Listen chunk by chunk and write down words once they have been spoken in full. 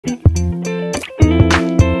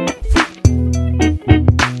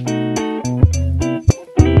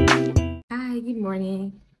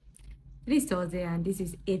Today's Thursday and this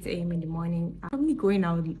is 8 a.m. in the morning. I'm probably going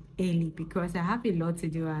out early because I have a lot to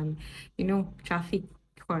do and traffic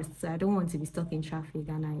first. So I don't want to be stuck in traffic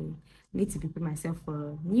and I need to prepare myself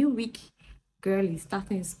for a new week. Girl is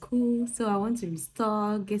starting school, so I want to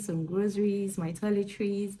restock, get some groceries, my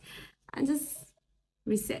toiletries, and just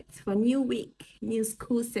reset for new week, new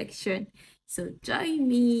school section. So join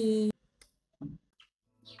me.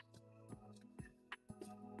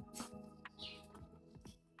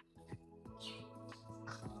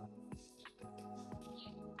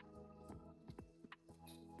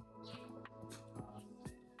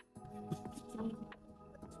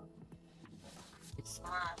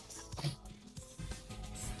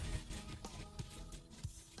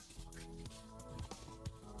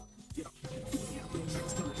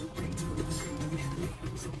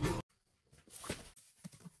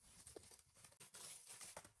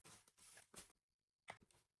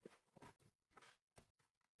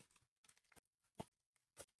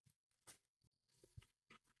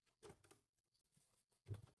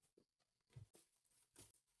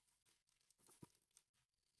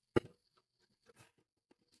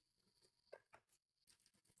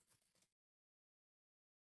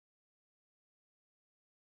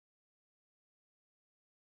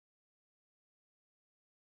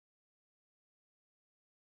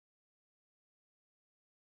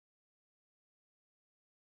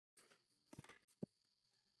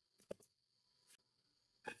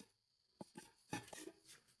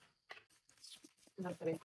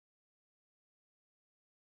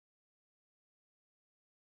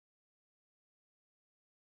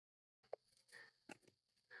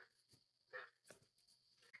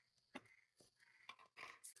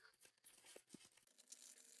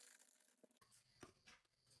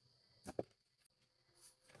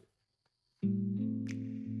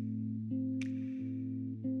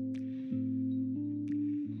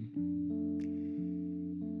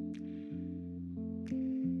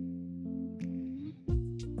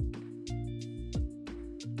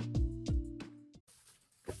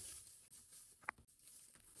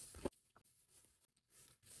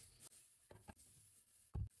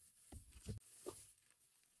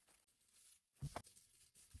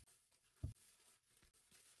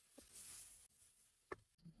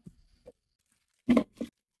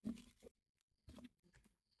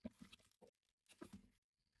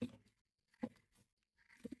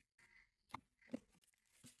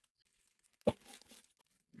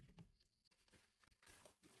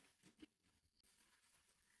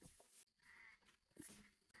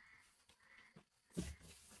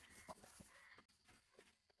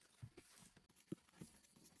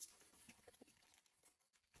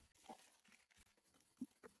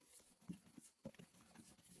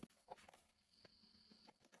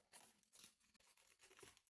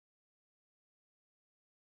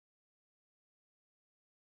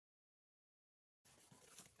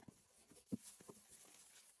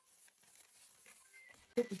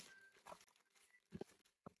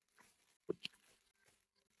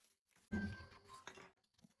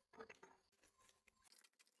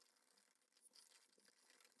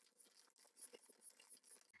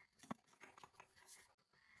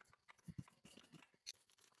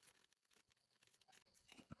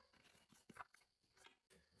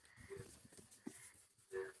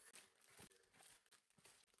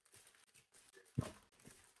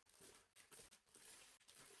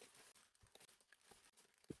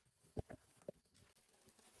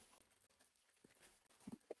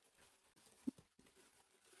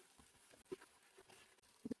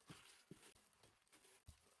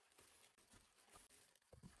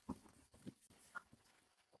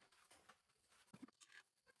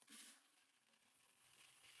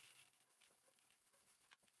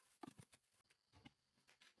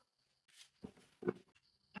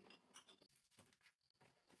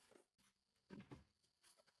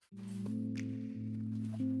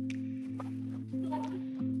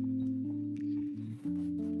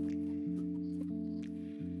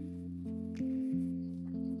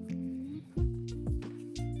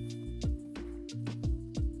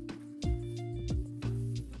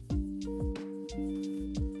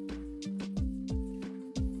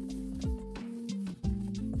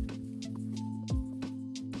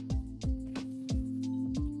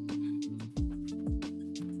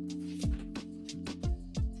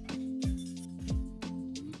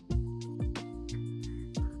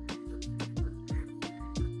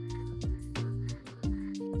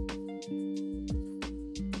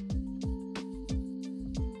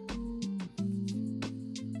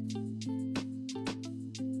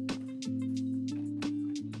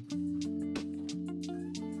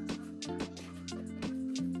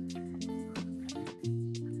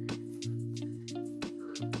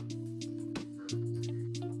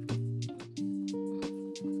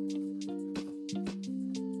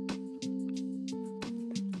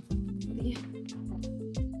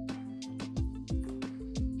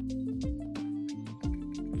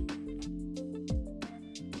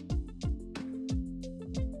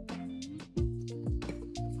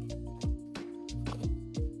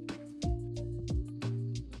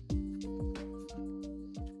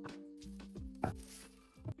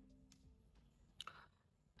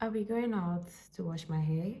 I'll be going out to wash my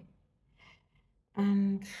hair,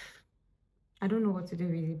 and I don't know what to do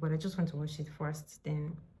with it, but I just want to wash it first.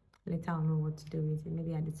 Then later I'll know what to do with it.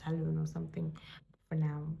 Maybe at the salon or something. For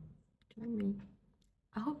now, join me.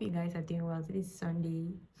 I hope you guys are doing well. This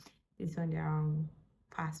Sunday. This Sunday around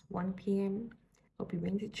past 1 p.m. Hope you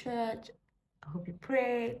went to church. I hope you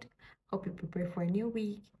prayed. Hope you prepare for a new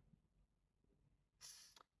week.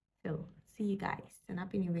 So see you guys, and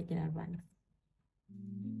happy new week in advance.